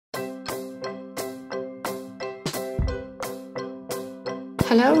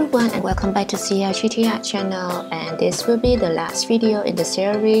Hello everyone and welcome back to CLGTart channel, and this will be the last video in the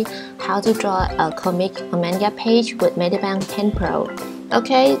series how to draw a comic or manga page with Medibang Paint Pro.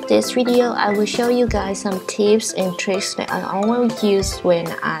 Okay, this video I will show you guys some tips and tricks that I always use when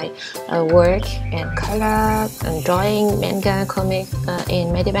I work and color and drawing manga comic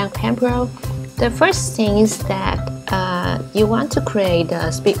in Medibang Paint Pro. The first thing is that you want to create a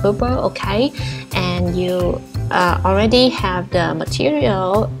speed bubble, okay, and you already have the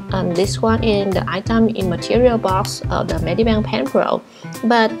material, this one in the item in material box of the Medibang Paint Pro.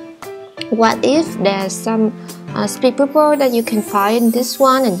 But what if there's some speed bubble that you can find in this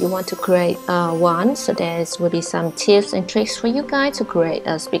one and you want to create one? So there will be some tips and tricks for you guys to create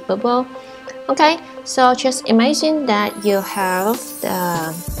a speed bubble. Okay, so just imagine that you have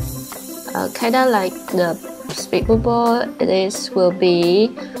the kind of like the speed bubble. This will be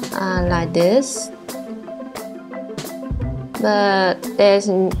like this, but there's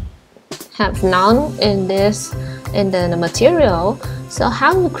have none in this in the material. So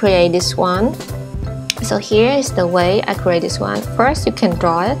how you create this one? So here is the way I create this one. First you can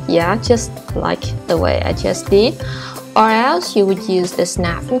draw it, yeah, just like the way I just did, or else you would use the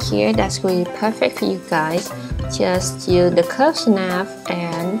snap in here. That's really perfect for you guys. Just use the curve snap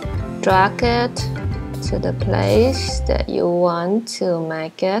and drag it to the place that you want to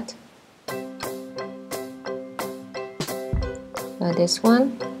make it. Like this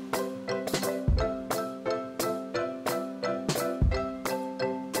one.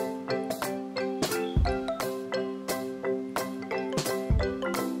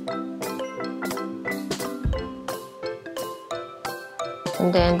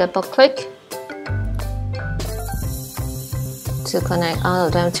 And then double click to connect all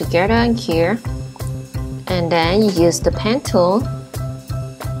of them together in here. And then you use the pen tool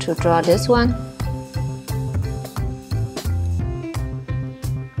to draw this one.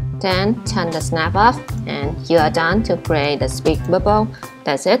 Then turn the snap off and you are done to create the speed bubble.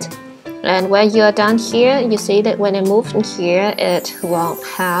 That's it. And when you are done here, you see that when I move in here, it won't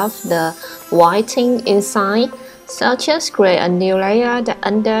have the whiting inside. So just create a new layer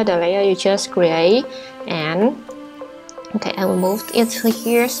under the layer you just create. And okay, I will move it to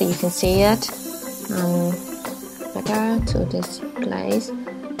here so you can see it better to this place.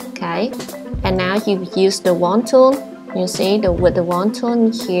 Okay, and now you use the wand tool. You see with the wand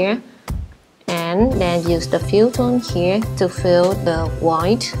tool here, and then use the fill tool here to fill the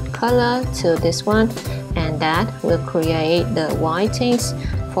white color to this one, and that will create the whitings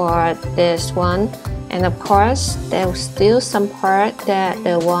for this one. And of course there's still some part that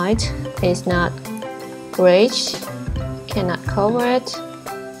the white is not rich, cannot cover it.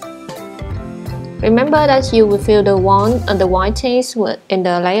 Remember that you will fill the one and the whitings in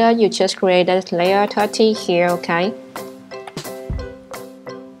the layer you just created, layer 30 here, okay?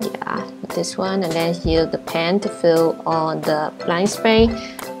 Yeah, this one, and then use the pen to fill all the blank space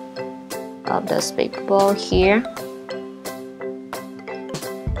of the speed bubble here.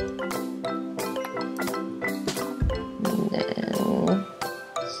 And then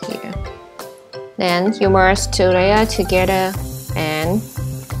here. Then you merge two layers together and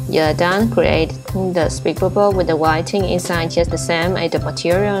you're done creating the speed bubble with the whiting inside, just the same as the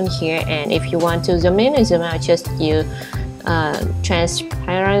material in here. And if you want to zoom in and zoom out, just use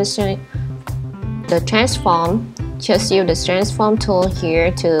transparency, the transform. Just use the transform tool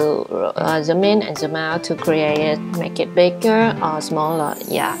here to zoom in and zoom out to create it, make it bigger or smaller.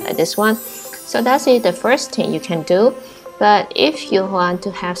 Yeah, like this one. So that's it, the first thing you can do. But if you want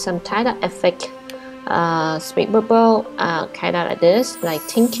to have some type of effect, speed bubble, kind of like this, like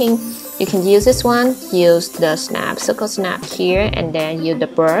thinking, you can use this one. Use the snap, circle snap here, and then use the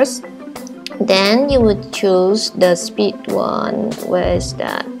brush. Then you would choose the speed one. Where is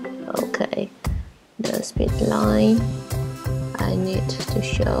that? Okay, the speed line. I need to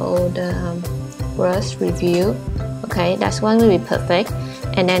show the brush review. Okay, that's one will be perfect.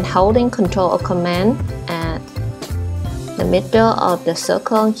 And then holding Control or Command at the middle of the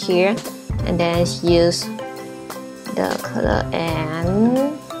circle here, and then use the color,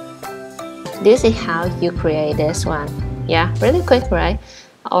 and this is how you create this one. Yeah, really quick, right?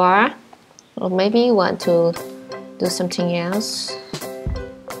 Or maybe you want to do something else.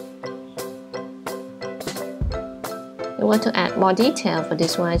 You want to add more detail for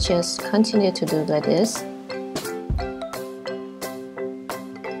this one, just continue to do like this.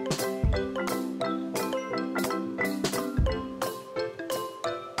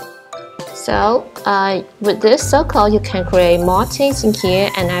 So with this circle you can create more things in here,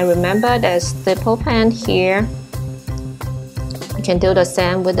 and I remember there's staple pen here. You can do the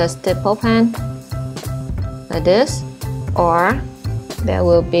same with the staple pen like this, or there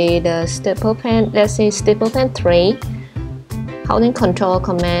will be the staple pen. Let's say staple pen 3. Holding Control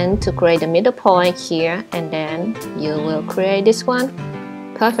Command to create the middle point here, and then you will create this one.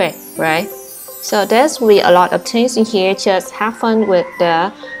 Perfect, right? So there's really a lot of things in here. Just have fun with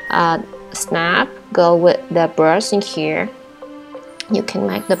the snap. Go with the brush in here. You can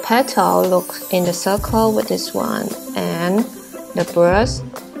make the petal look in the circle with this one, and the brush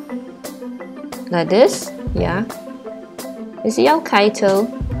like this. Yeah, is it okay too?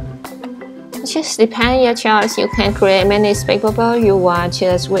 It just depends your choice. You can create many speed bubble you want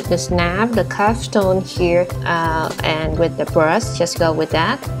just with the snap, the capstone here, and with the brush. Just go with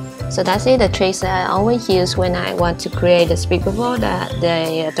that. So that's it, the tricks that I always use when I want to create the speed bubble that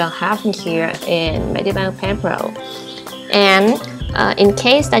they don't have in here in Medibang Paint Pro. And in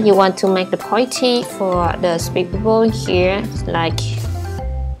case that you want to make the pointy for the speed bubble here, like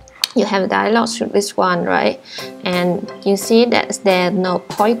you have dialogue with this one, right? And you see that there's no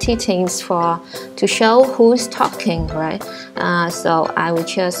pointy things to show who's talking, right? So I will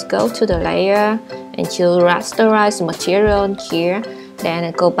just go to the layer and choose rasterize material here. Then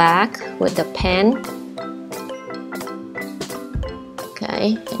I go back with the pen,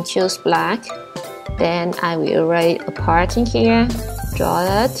 okay, and choose black. Then I will erase a part in here, draw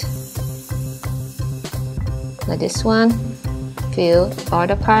it like this one, fill all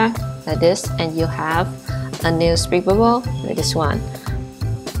the part like this, and you have a new speed bubble like this one.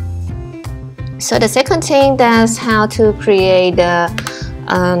 So the second thing, that's how to create the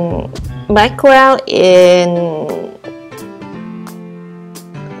background in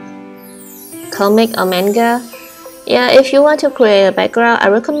comic or manga. Yeah, if you want to create a background, I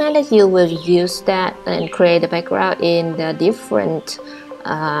recommend that you will use that and create the background in the different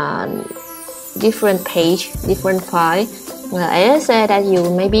page, different file. I said that you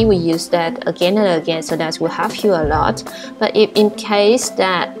maybe will use that again and again, so that will help you a lot. But if in case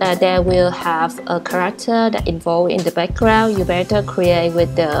that there will have a character that involved in the background, you better create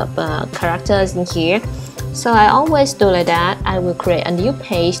with the characters in here. So I always do like that. I will create a new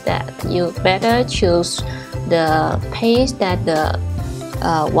page that you better choose the page that the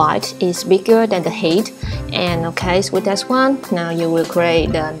white is bigger than the height. And okay, so with that one, now you will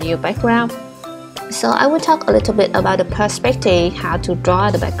create the new background. So I will talk a little bit about the perspective, how to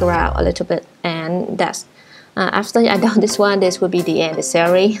draw the background a little bit, and that's after I done this one, this will be the end of the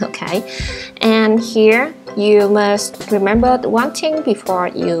series, okay? And here you must remember one thing before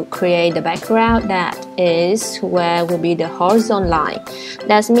you create the background, that is where will be the horizontal line.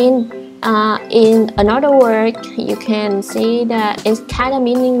 That means in another word, you can see that it's kind of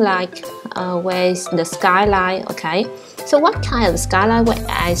meaning like where's the skyline, okay? So what kind of skyline? When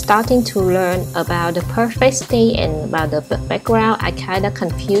I starting to learn about the perspective and about the background, I kind of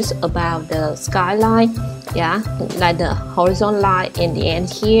confused about the skyline, yeah, like the horizontal line in the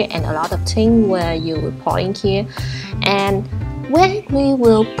end here, and a lot of things where you will point here. And when we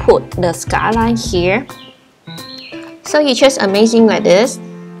will put the skyline here, so you just amazing like this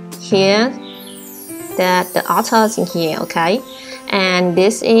here, that the author is in here, okay? And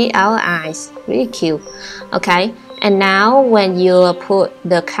this is our eyes, really cute, okay? And now when you put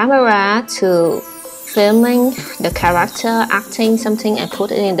the camera to filming the character acting something and put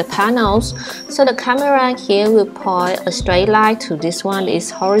it in the panels, so the camera here will point a straight line to this one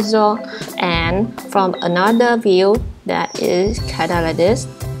is horizontal, and from another view that is kind of like this.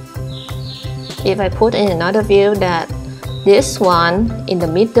 If I put in another view, that this one in the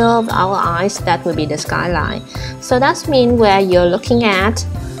middle of our eyes, that will be the skyline. So that means where you're looking at,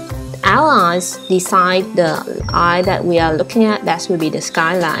 our eyes decide the eye that we are looking at, that will be the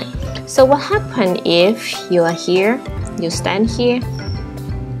skyline. So what happens if you are here, you stand here,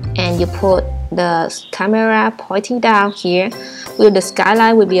 and you put the camera pointing down here? Will the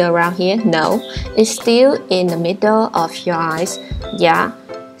skyline will be around here? No, it's still in the middle of your eyes. Yeah,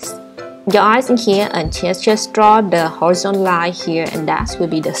 your eyes in here, and just draw the horizontal line here, and that will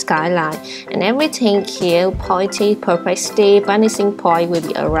be the skyline. And everything here, pointy, perspective, vanishing point will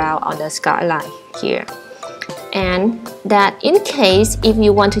be around on the skyline here. And that in case if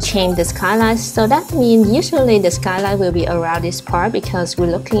you want to change the skyline, so that means usually the skyline will be around this part because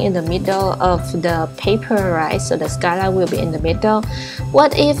we're looking in the middle of the paper, right? So the skyline will be in the middle.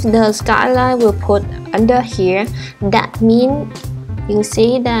 What if the skyline will put under here? That means you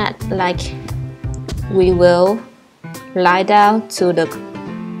see that like we will lie down to the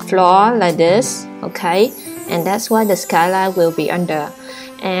floor like this, okay? And that's why the skyline will be under.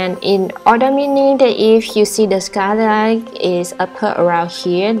 And in other meaning, that if you see the skyline is upper around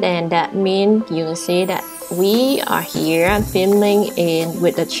here, then that means you will see that we are here filming in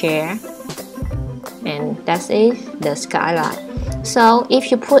with the chair, and that's it, the skyline. So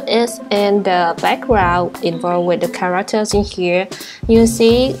if you put it in the background involved with the characters in here, you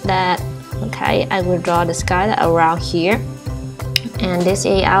see that, okay, I will draw the sky around here, and this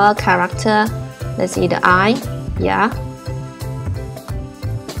is our character. Let's see the eye, yeah.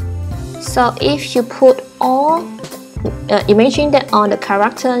 So if you put all, imagine that all the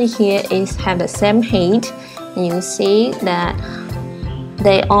character here is have the same height, and you see that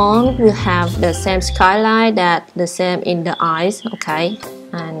they all will have the same skyline, that the same in the eyes, okay.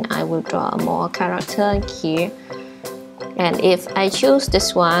 And I will draw more character here, and if I choose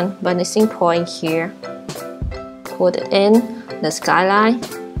this one, vanishing point here, put it in the skyline,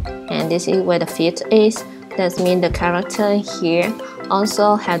 and this is where the feet is. That means the character here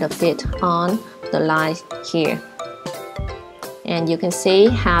also have the feet on the line here, and you can see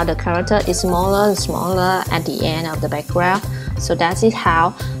how the character is smaller and smaller at the end of the background. So that is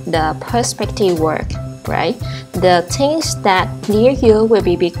how the perspective works, right? The things that near you will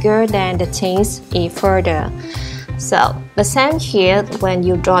be bigger than the things further. So the same here, when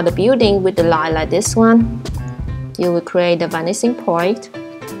you draw the building with the line like this one, you will create the vanishing point.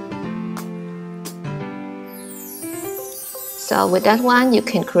 So with that one, you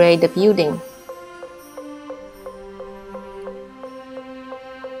can create the building.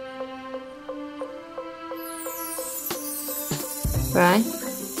 Right?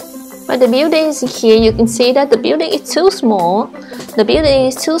 But the building is here, you can see that the building is too small. The building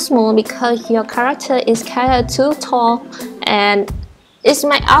is too small because your character is kind of too tall, and it's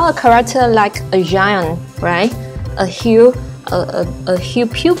make our character like a giant, right? A huge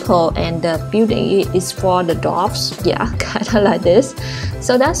pupil, and the building is for the dwarfs, yeah, kind of like this.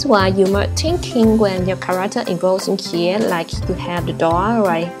 So that's why you might thinking when your character involves in here, like you have the door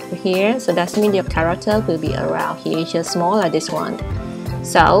right here, so that means your character will be around here, just small like this one.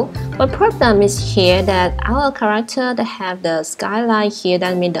 So what problem is here that our character that have the skyline here,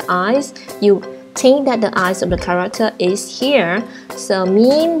 that means the eyes, you think that the eyes of the character is here, so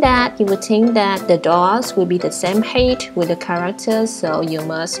mean that you would think that the doors will be the same height with the character, so you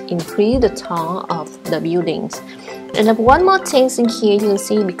must increase the tone of the buildings. And one more thing in here, you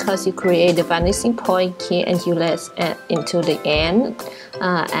see, because you create the vanishing point here and you let it into the end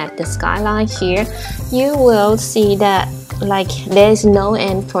at the skyline here, you will see that like there is no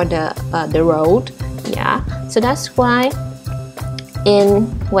end for the road, yeah. So that's why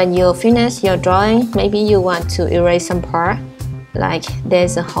when you finish your drawing, maybe you want to erase some part, like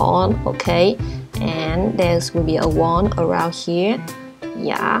there's a hole, okay, and there will be a wall around here,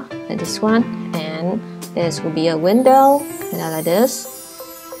 yeah, like this one, and there will be a window like this.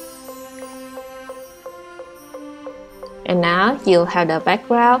 And now you have the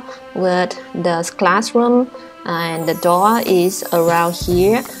background with the classroom, and the door is around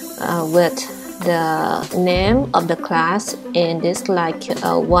here with the name of the class in this like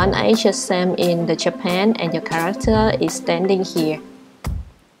 1H, the same in the Japan, and your character is standing here.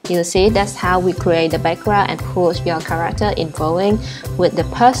 You see, that's how we create the background and put your character involving with the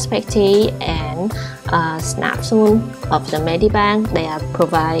perspective and snapshot of the Medibang they are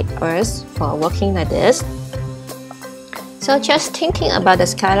provide us for working like this. So just thinking about the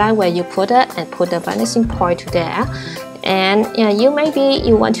skyline where you put it and put the vanishing point there. And yeah, you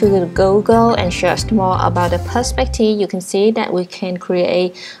want to Google and search more about the perspective. You can see that we can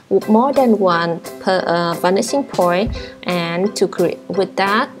create more than one vanishing point, and to create with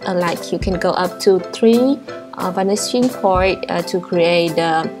that, like you can go up to 3 vanishing point to create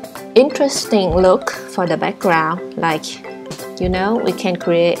the interesting look for the background. Like, you know, we can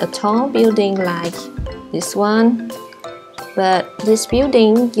create a tall building like this one, but this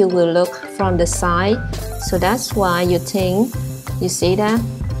building you will look from the side. So that's why you think, you see that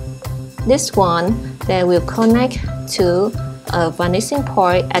this one, they will connect to a vanishing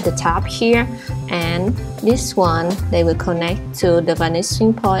point at the top here, and this one, they will connect to the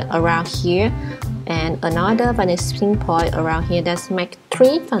vanishing point around here, and another vanishing point around here. That's make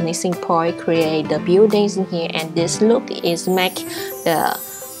 3 vanishing points create the buildings in here, and this look is make the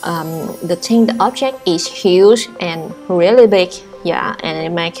object is huge and really big, yeah, and it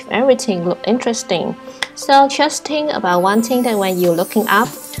makes everything look interesting. So just think about one thing, that when you're looking up,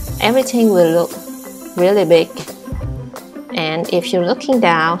 everything will look really big, and if you're looking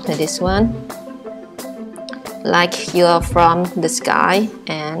down like this one, like you're from the sky,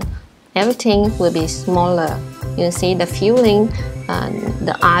 and everything will be smaller. You see the feeling,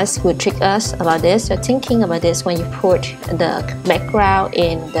 the eyes will trick us about this. So thinking about this when you put the background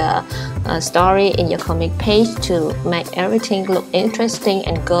in the story in your comic page to make everything look interesting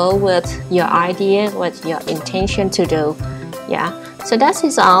and go with your idea, what your intention to do. Yeah, So that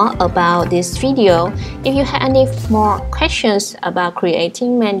is all about this video. If you have any more questions about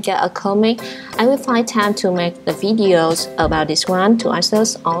creating manga or comic, I will find time to make the videos about this one to answer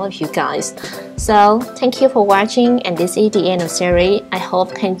all of you guys. So thank you for watching, and this is the end of series. I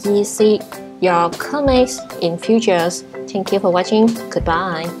hope can you see your comics in futures. Thank you for watching.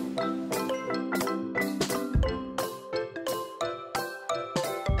 Goodbye.